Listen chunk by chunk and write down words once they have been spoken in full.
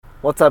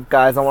What's up,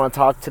 guys? I want to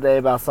talk today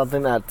about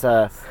something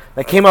that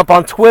came up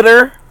on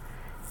Twitter,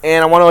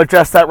 and I want to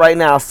address that right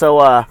now.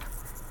 So,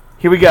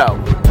 here we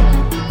go.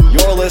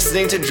 You're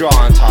listening to Draw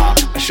and Talk,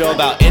 a show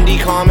about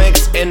indie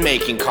comics and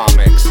making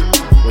comics,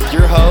 with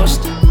your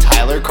host,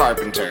 Tyler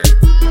Carpenter.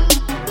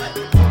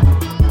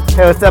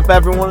 Hey, what's up,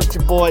 everyone? It's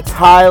your boy,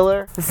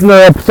 Tyler. This is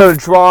another episode of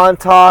Draw and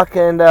Talk,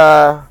 and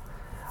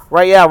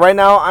right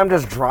now I'm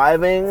just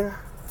driving.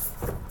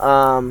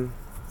 I'm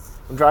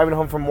driving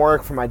home from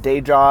work for my day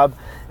job,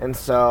 and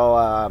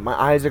so my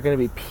eyes are going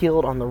to be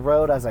peeled on the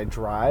road as I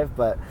drive,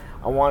 but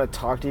I want to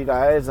talk to you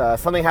guys.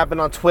 Something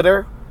happened on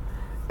Twitter,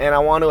 and I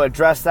want to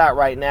address that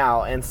right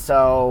now. And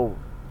so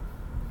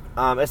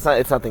it's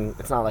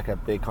not like a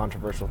big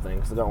controversial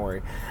thing, so don't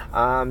worry.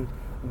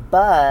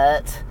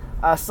 But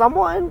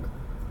someone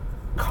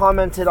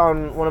commented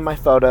on one of my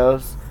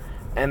photos,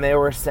 and they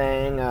were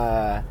saying,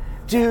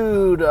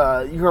 dude,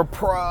 you're a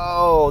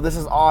pro, this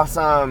is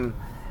awesome.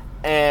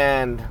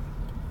 And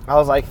I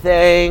was like,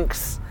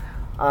 thanks,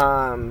 but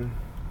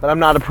I'm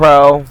not a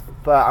pro,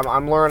 but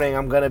I'm learning.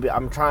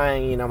 I'm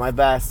trying, my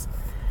best.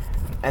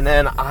 And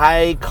then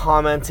I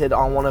commented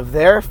on one of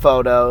their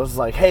photos,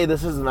 like, hey,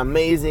 this is an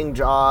amazing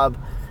job.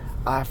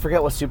 I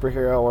forget what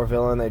superhero or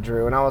villain they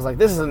drew, and I was like,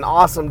 this is an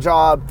awesome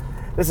job.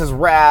 This is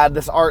rad.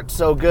 This art's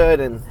so good.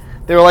 And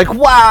they were like,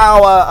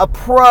 wow, a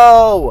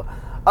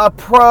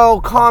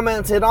pro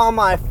commented on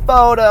my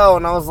photo.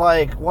 And I was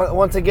like,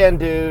 once again,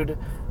 dude,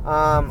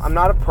 I'm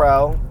not a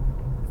pro.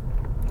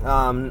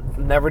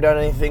 Never done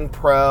anything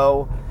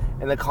pro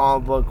in the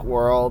comic book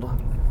world.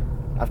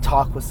 I've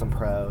talked with some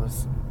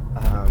pros.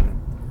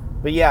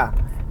 But yeah,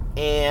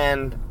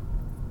 and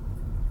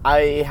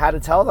I had to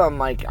tell them,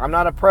 like, I'm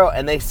not a pro.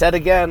 And they said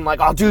again, like,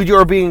 oh, dude,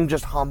 you're being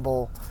just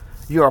humble.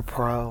 You're a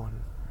pro.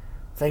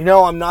 It's like,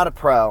 no, I'm not a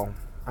pro.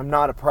 I'm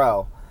not a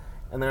pro.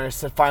 And then I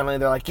said, finally,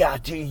 they're like, yeah,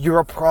 dude, you're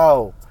a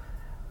pro.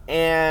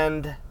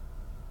 And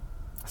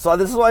so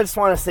this is what I just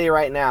want to say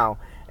right now.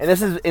 And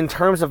this is in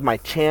terms of my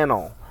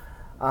channel.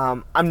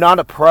 I'm not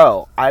a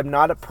pro. I'm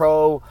not a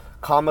pro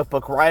comic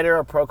book writer,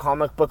 a pro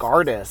comic book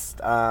artist.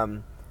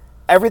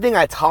 Everything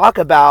I talk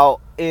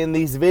about in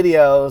these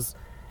videos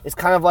is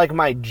kind of like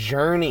my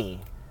journey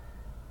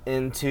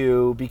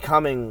into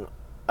becoming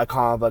a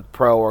comic book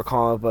pro or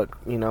comic book,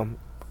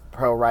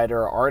 pro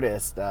writer or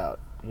artist,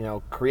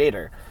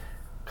 creator.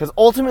 Because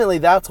ultimately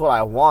that's what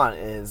I want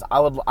is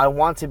I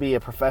want to be a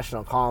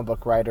professional comic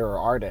book writer or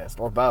artist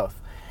or both.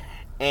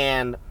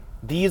 And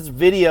these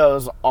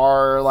videos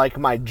are like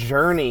my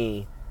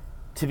journey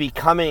to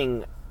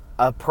becoming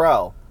a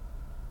pro.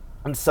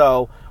 And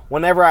so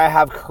whenever I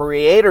have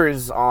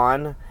creators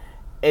on,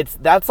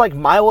 that's like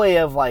my way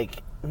of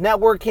like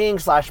networking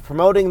 /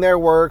 promoting their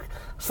work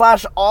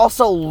 /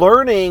 also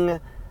learning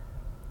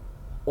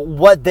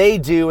what they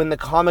do in the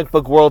comic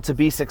book world to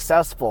be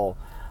successful.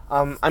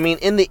 In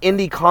the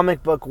indie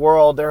comic book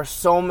world, there's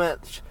so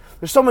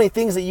many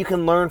things that you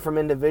can learn from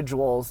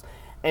individuals.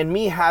 And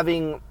me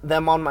having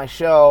them on my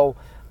show,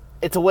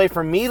 it's a way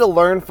for me to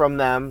learn from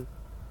them.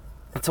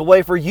 It's a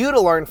way for you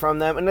to learn from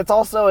them. And it's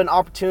also an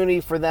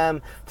opportunity for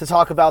them to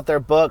talk about their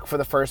book for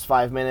the first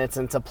 5 minutes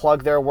and to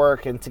plug their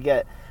work and to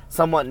get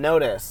somewhat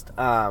noticed.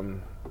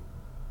 So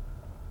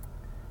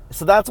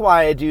that's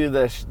why I do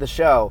the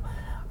show.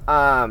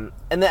 And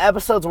the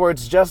episodes where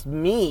it's just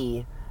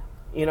me,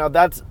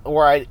 that's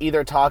where I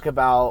either talk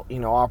about,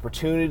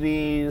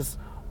 opportunities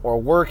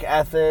or work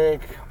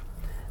ethic.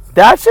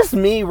 That's just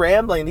me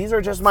rambling. These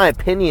are just my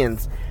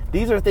opinions.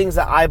 These are things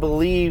that I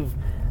believe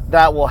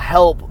that will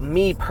help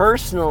me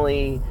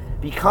personally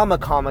become a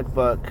comic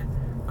book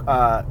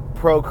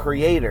pro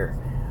creator.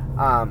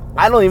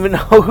 I don't even know.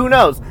 Who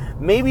knows?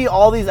 Maybe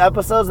all these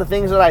episodes, the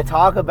things that I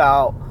talk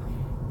about,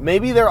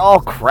 maybe they're all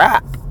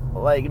crap.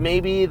 Like,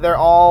 maybe they're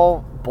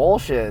all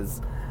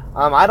bullshits.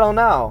 I don't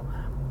know.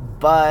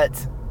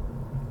 But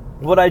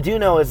what I do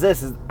know is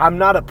this, is I'm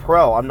not a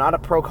pro. I'm not a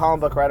pro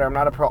comic book writer. I'm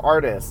not a pro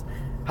artist.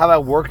 Have I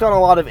worked on a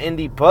lot of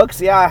indie books?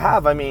 Yeah, I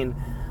have.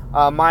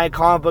 My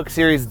comic book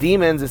series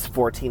Demons is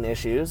 14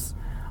 issues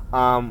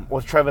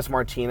with Travis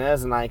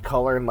Martinez, and I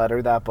color and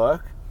letter that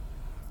book.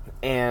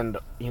 And,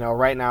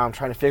 right now I'm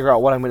trying to figure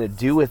out what I'm going to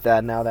do with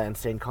that now that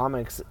Insane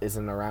Comics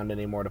isn't around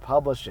anymore to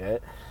publish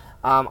it.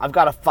 I've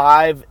got a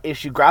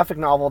 5-issue graphic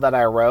novel that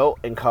I wrote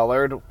and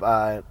colored,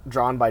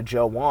 drawn by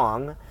Joe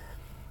Wong.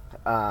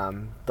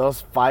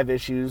 Those 5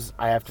 issues,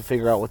 I have to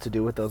figure out what to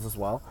do with those as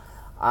well.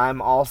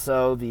 I'm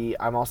also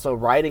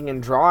writing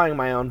and drawing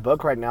my own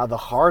book right now, The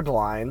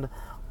Hardline,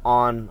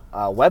 on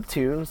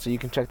Webtoon, so you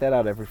can check that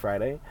out every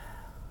Friday.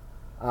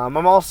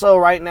 I'm also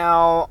right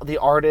now the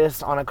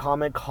artist on a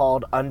comic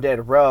called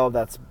Undead Row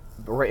that's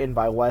written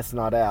by Wes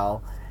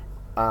Nodell,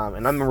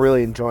 and I'm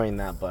really enjoying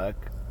that book.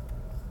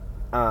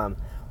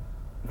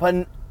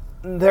 But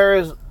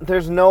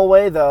there's no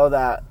way though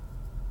that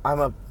I'm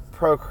a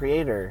pro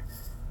creator.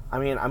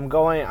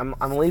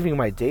 I'm leaving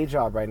my day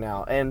job right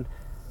now, and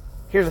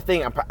here's the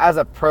thing, as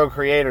a pro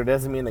creator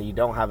doesn't mean that you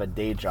don't have a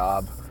day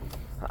job.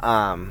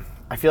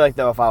 I feel like,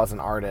 though, if I was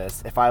an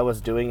artist, if I was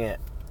doing it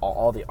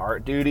all the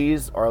art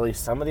duties, or at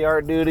least some of the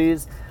art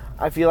duties,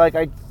 I feel like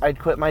I'd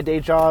quit my day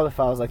job if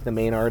I was like the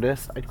main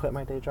artist. I'd quit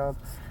my day job.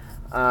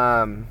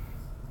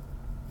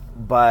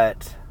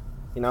 But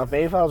you know,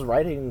 maybe if I was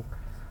writing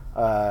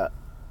a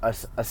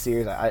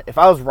series, if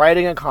I was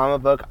writing a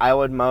comic book, I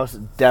would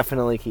most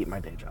definitely keep my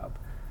day job.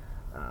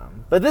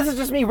 But this is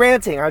just me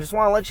ranting. I just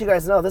want to let you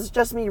guys know this is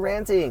just me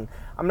ranting.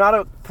 I'm not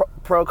a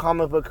pro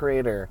comic book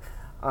creator,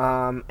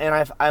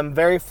 and I'm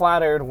very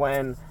flattered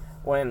when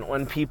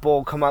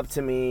people come up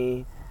to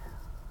me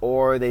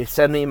or they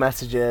send me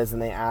messages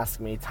and they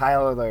ask me,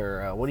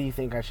 Tyler, what do you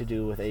think I should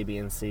do with A, B,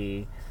 and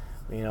C?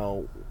 You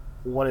know,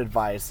 what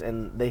advice?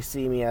 And they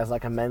see me as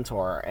like a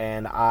mentor,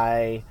 and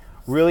I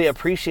really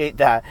appreciate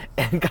that,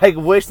 and I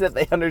wish that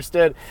they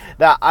understood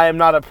that I am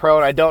not a pro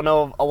and I don't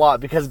know a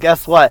lot, because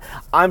guess what?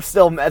 I'm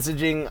still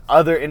messaging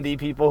other indie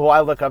people who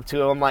I look up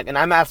to. And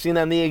I'm asking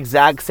them the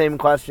exact same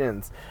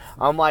questions.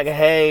 I'm like,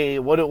 hey,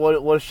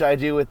 what should I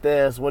do with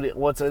this?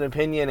 What's an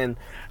opinion? And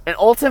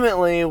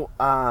ultimately,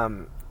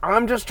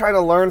 I'm just trying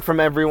to learn from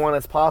everyone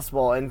as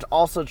possible, and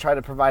also try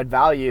to provide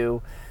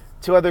value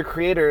to other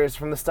creators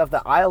from the stuff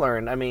that I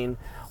learned. I mean,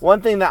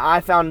 one thing that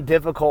I found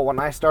difficult when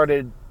I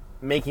started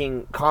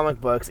making comic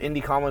books,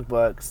 indie comic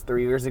books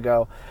 3 years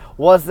ago,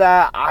 was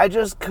that I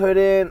just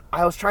couldn't.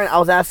 I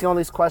was asking all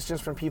these questions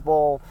from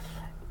people,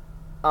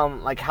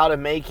 like how to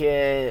make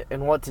it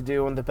and what to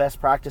do and the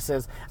best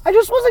practices. I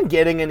just wasn't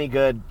getting any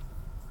good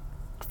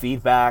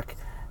feedback,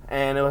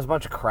 and it was a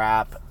bunch of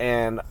crap.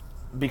 And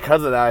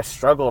because of that, I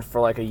struggled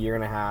for like a year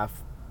and a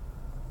half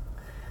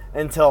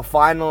until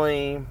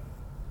finally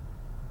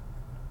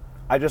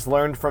I just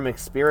learned from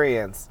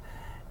experience.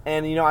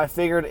 And, you know, I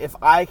figured if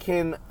I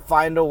can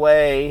find a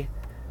way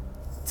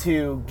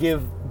to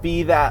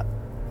be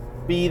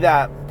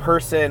that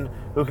person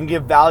who can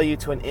give value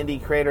to an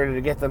indie creator to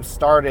get them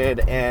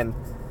started, and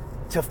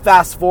to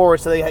fast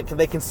forward so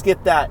they can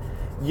skip that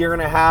year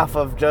and a half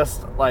of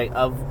just like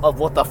of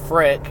what the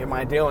frick am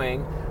I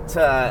doing,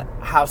 to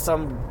have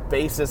some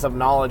basis of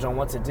knowledge on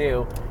what to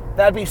do,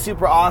 that'd be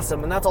super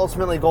awesome. And that's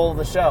ultimately the goal of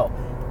the show.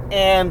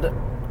 And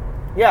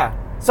yeah.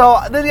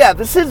 So, yeah,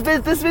 this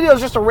video is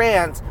just a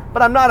rant,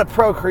 but I'm not a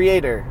pro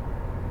creator.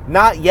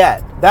 Not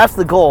yet. That's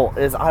the goal,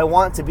 is I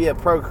want to be a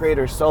pro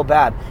creator so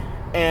bad.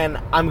 And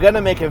I'm going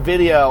to make a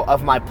video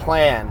of my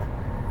plan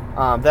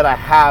that I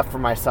have for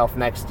myself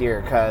next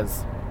year,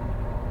 because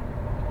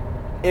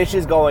ish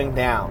is going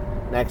down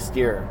next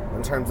year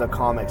in terms of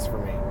comics for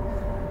me.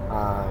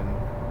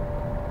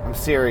 I'm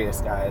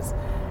serious, guys.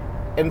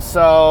 And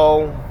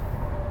so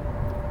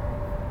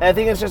I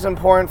think it's just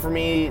important for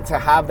me to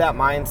have that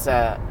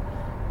mindset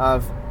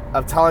of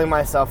telling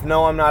myself,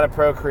 no, I'm not a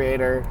pro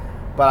creator,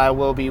 but I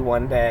will be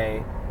one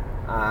day.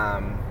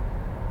 I'm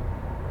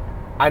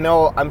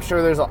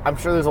sure there's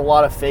a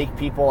lot of fake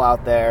people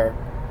out there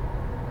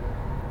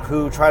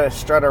who try to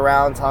strut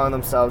around telling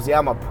themselves, yeah,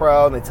 I'm a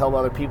pro, and they tell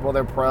other people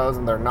they're pros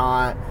and they're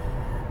not.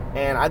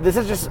 And this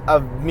is just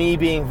of me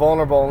being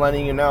vulnerable and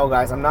letting you know,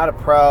 guys, I'm not a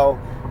pro,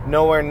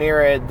 nowhere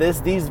near it.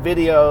 These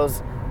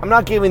videos, I'm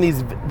not giving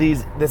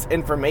this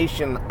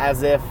information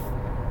as if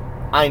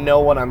I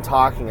know what I'm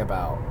talking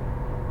about.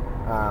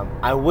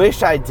 I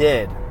wish I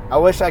did. I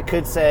wish I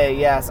could say,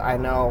 yes, I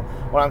know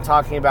what I'm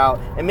talking about.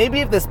 And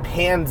maybe if this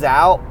pans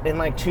out in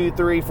like 2,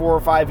 3, 4,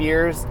 or 5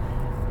 years,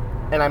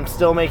 and I'm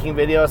still making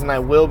videos, and I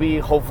will be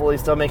hopefully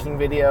still making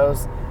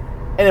videos,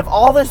 and if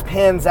all this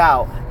pans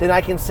out, then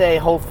I can say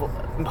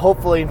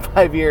hopefully in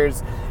 5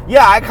 years,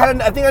 yeah, I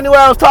think I knew what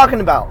I was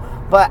talking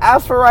about. But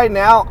as for right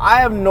now,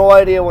 I have no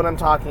idea what I'm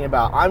talking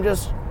about. I'm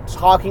just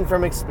talking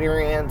from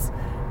experience,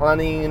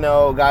 letting you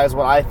know, guys,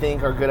 what I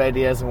think are good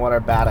ideas and what are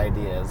bad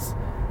ideas.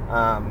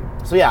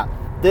 So yeah,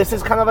 this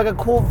is kind of like a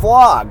cool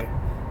vlog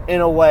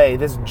in a way,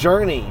 this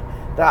journey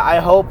that I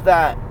hope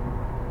that,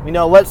 you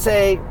know, let's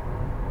say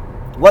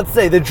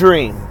the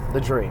dream.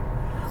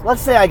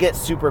 Let's say I get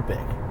super big.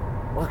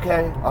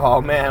 Okay?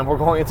 Oh man, we're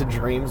going into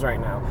dreams right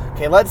now.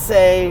 Okay, let's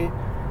say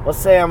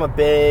I'm a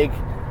big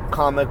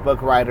comic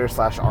book writer /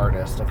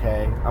 artist,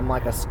 okay? I'm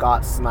like a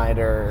Scott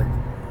Snyder,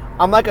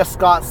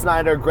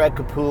 Greg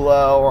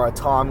Capullo, or a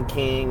Tom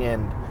King,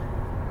 and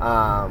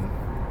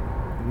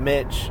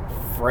Mitch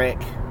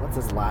Frick. What's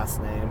his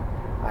last name?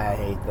 I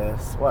hate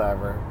this.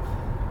 Whatever.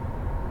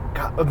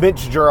 God,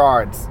 Mitch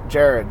Gerards,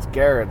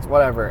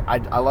 whatever.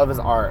 I love his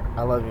art.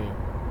 I love you.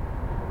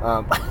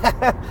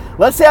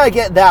 Let's say I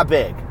get that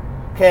big,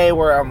 okay,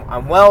 where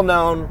I'm well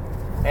known,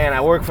 and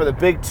I work for the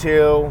big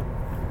two,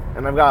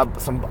 and I've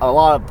got a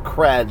lot of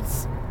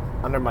creds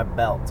under my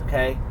belt,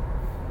 okay?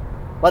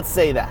 Let's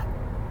say that.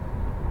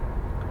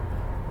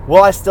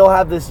 Will I still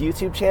have this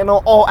YouTube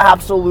channel? Oh,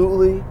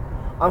 absolutely.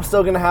 I'm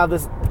still going to have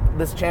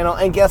this channel,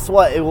 and guess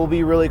what? It will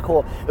be really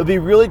cool. It'll be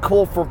really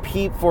cool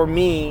for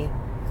me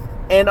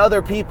and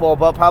other people,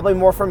 but probably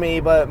more for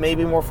me, but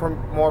maybe more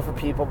for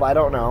people, but I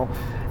don't know.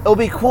 It'll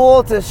be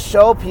cool to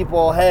show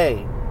people,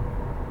 hey,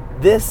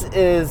 this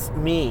is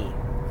me.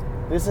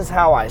 This is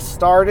how I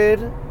started.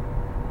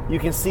 You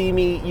can see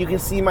me. You can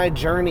see my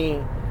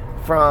journey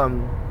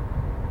from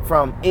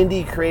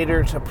indie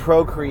creator to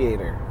pro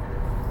creator,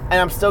 and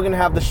I'm still gonna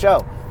have the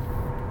show.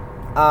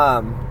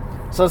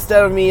 So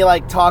instead of me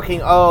like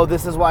talking, oh,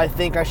 this is what I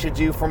think I should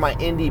do for my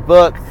indie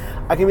book,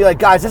 I can be like,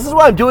 guys, this is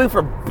what I'm doing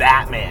for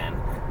Batman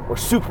or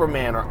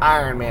Superman or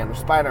Iron Man or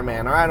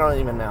Spider-Man, or I don't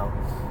even know.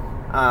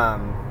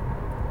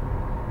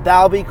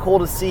 That'll be cool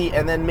to see,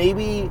 and then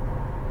maybe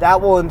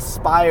that will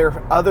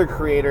inspire other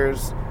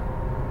creators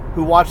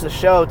who watch the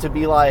show to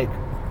be like,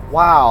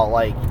 wow,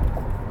 like,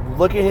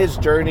 look at his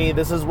journey.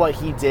 This is what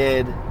he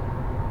did.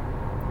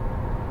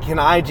 Can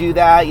I do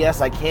that?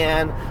 Yes, I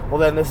can. Well,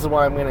 then this is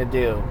what I'm going to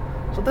do.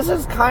 So this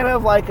is kind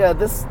of like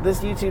this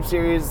YouTube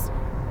series,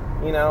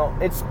 you know,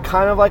 it's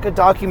kind of like a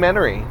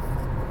documentary.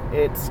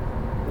 It's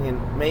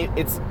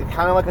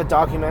kind of like a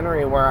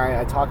documentary where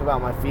I talk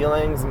about my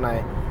feelings, and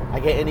I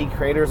get indie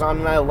creators on,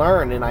 and I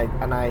learn, and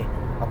I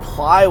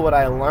apply what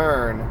I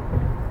learn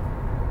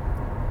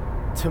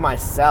to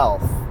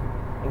myself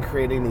in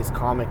creating these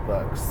comic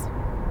books.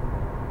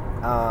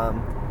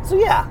 So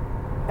yeah.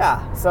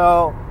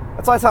 So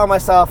that's why I tell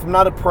myself I'm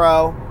not a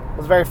pro. I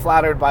was very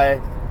flattered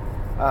by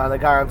the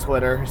guy on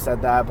Twitter who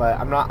said that, but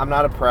I'm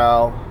not a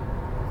pro.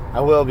 I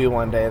will be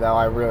one day, though.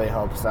 I really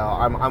hope so.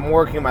 I'm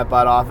working my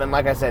butt off, and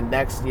like I said,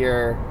 next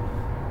year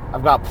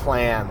I've got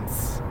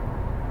plans.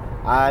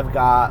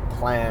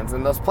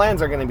 And those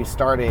plans are going to be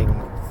starting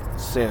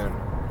soon,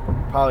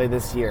 probably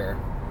this year.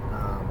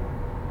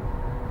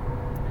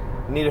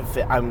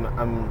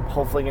 I'm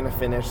hopefully going to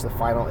finish the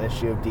final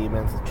issue of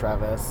Demons with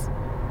Travis.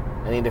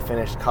 I need to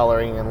finish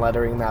coloring and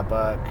lettering that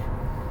book.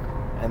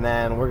 And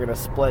then we're going to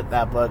split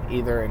that book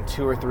either in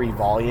 2 or 3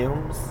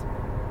 volumes.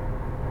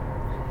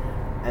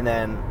 And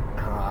then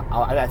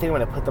I think I'm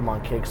going to put them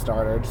on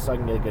Kickstarter just so I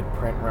can get a good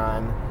print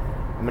run.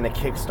 I'm going to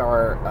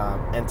Kickstart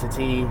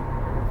Entity,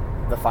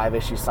 the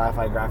 5-issue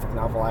sci-fi graphic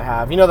novel I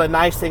have. You know, the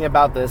nice thing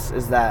about this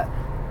is that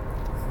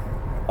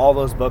all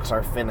those books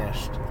are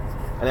finished.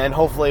 And then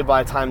hopefully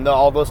by the time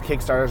all those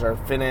Kickstarters are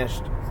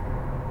finished,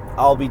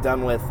 I'll be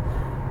done with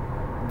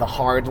the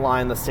hard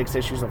line, the 6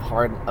 issues of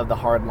the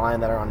hard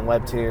line that are on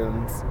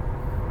Webtoons,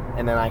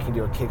 and then I can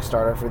do a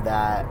Kickstarter for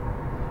that.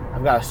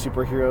 I've got a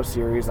superhero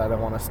series that I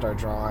want to start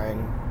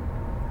drawing.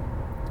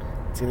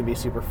 It's going to be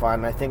super fun,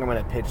 and I think I'm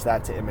going to pitch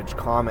that to Image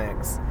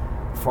Comics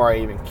before I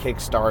even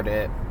kickstart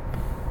it.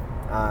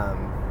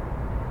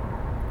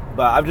 But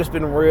I've just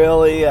been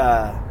really,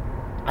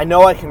 I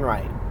know I can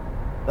write.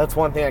 That's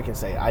one thing I can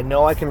say. I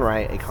know I can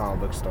write a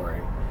comic book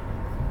story.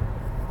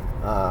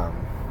 But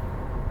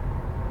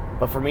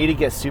for me to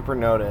get super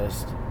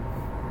noticed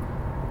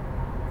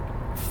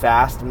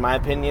fast, in my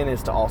opinion,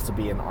 is to also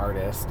be an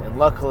artist. And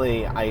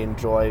luckily, I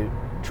enjoy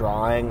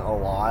drawing a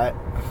lot.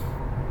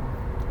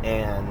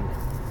 And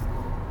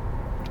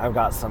I've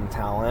got some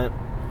talent.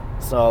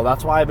 So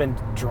that's why I've been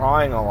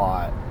drawing a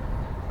lot.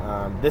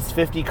 This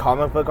 50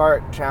 comic book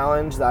art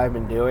challenge that I've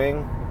been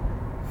doing,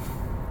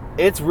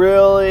 it's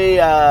really,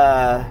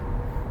 I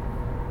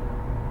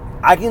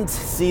can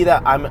see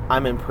that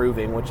I'm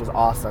improving, which is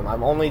awesome.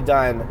 I've only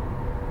done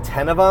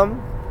 10 of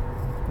them.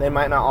 They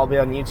might not all be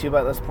on YouTube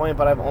at this point,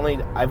 but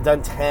I've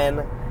done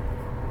 10,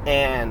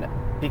 and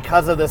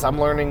because of this, I'm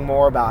learning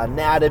more about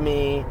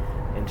anatomy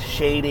and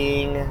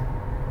shading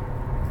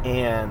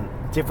and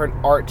different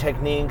art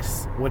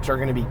techniques, which are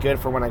going to be good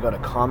for when I go to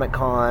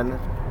Comic-Con.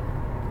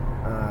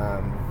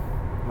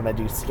 When I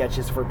do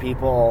sketches for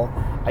people.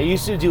 I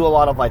used to do a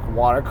lot of like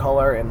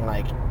watercolor and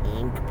like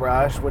ink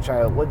brush, which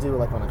I would do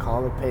like on a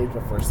comic page,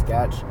 but for a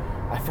sketch,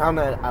 I found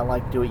that I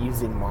like do it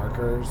using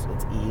markers.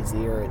 It's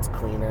easier, it's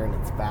cleaner, and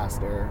it's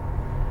faster.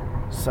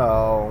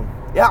 So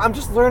yeah, I'm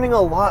just learning a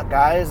lot,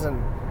 guys,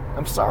 and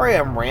I'm sorry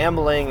I'm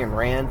rambling and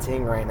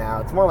ranting right now.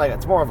 It's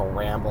more of a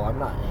ramble. I'm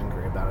not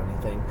angry about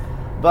anything,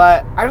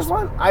 but I just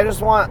want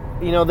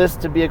this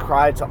to be a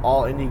cry to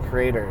all indie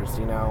creators.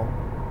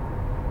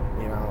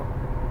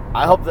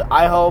 I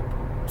hope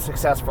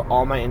success for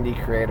all my indie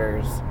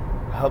creators.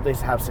 I hope they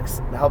have success.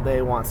 I hope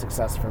they want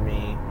success for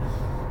me.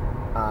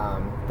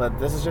 But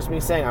this is just me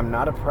saying I'm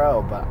not a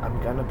pro, but I'm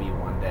gonna be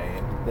one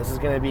day. This is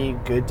gonna be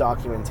good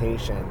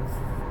documentation.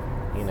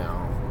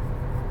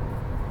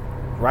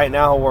 Right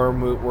now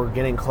we're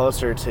getting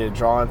closer to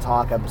Draw and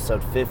Talk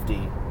episode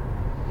 50.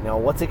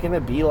 What's it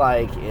gonna be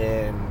like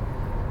in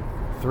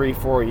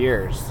 3-4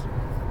 years?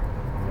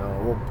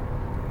 We'll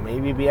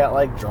maybe be at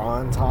like Draw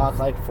and Talk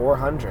like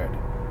 400.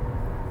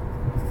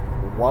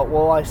 What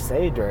will I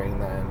say during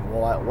then?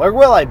 Where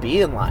will I be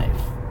in life?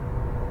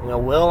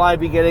 Will I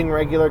be getting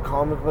regular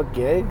comic book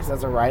gigs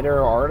as a writer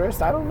or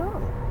artist? I don't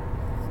know.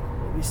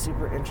 It'll be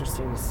super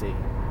interesting to see.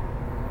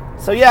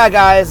 So yeah,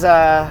 guys,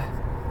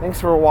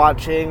 thanks for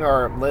watching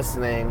or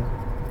listening.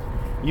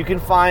 You can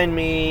find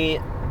me,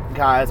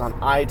 guys, on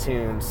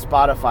iTunes,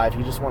 Spotify, if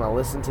you just want to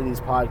listen to these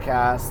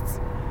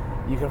podcasts.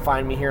 You can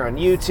find me here on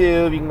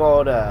YouTube. You can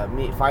go to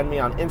find me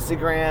on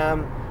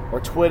Instagram or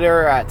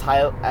Twitter at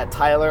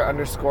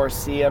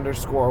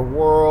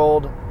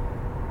Tyler_C_world.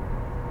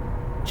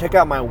 Check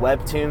out my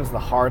Webtoons, The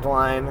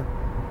Hardline.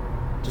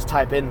 Just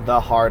type in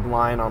The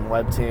Hardline on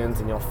Webtoons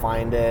and you'll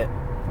find it.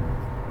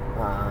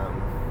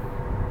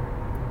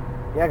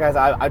 Yeah, guys,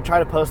 I try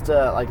to post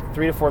like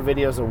 3 to 4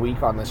 videos a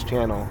week on this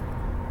channel.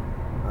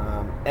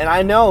 And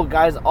I know,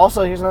 guys,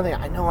 also, here's another thing.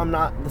 I know I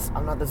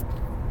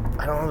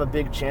don't have a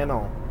big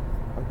channel.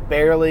 I'm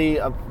barely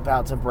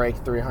about to break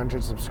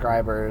 300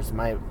 subscribers.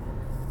 My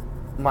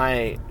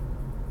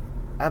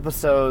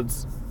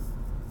episodes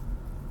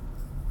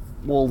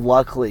will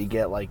luckily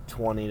get like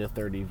 20 to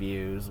 30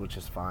 views, which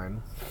is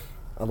fine.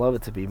 I'd love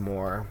it to be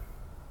more.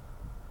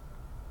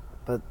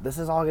 But this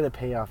is all going to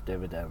pay off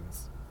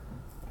dividends.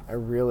 I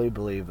really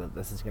believe that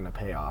this is going to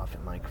pay off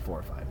in like 4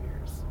 or 5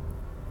 years.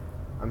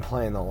 I'm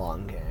playing the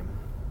long game.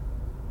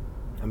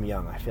 I'm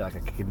young. I feel like I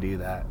can do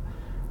that.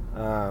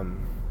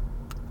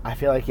 I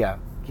feel like, yeah,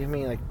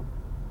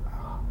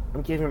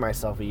 I'm giving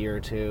myself a year or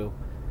two,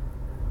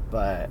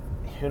 but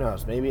who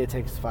knows? Maybe it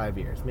takes 5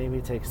 years. Maybe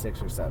it takes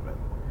 6 or 7.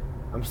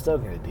 I'm still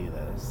going to do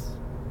this,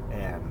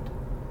 and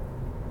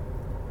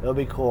it'll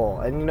be cool.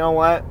 And you know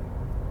what?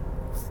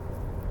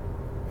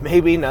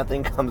 Maybe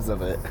nothing comes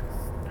of it.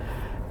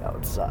 That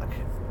would suck.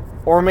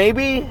 Or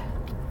maybe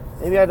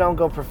I don't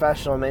go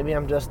professional. Maybe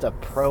I'm just a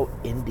pro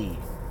indie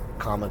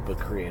comic book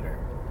creator.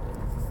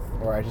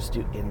 Or I just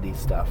do indie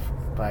stuff,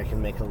 but I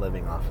can make a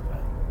living off of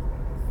it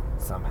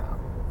somehow.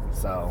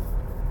 So,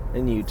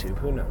 in YouTube,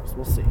 who knows?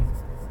 We'll see.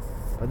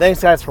 But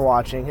thanks, guys, for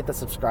watching. Hit the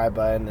subscribe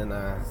button, and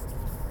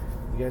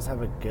you guys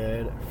have a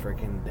good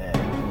freaking day.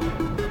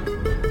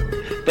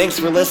 Thanks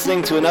for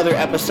listening to another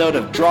episode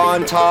of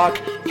Drawn Talk.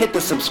 Hit the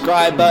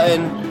subscribe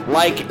button,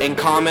 like, and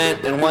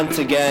comment. And once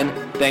again,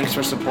 thanks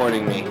for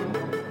supporting me.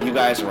 You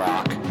guys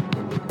rock.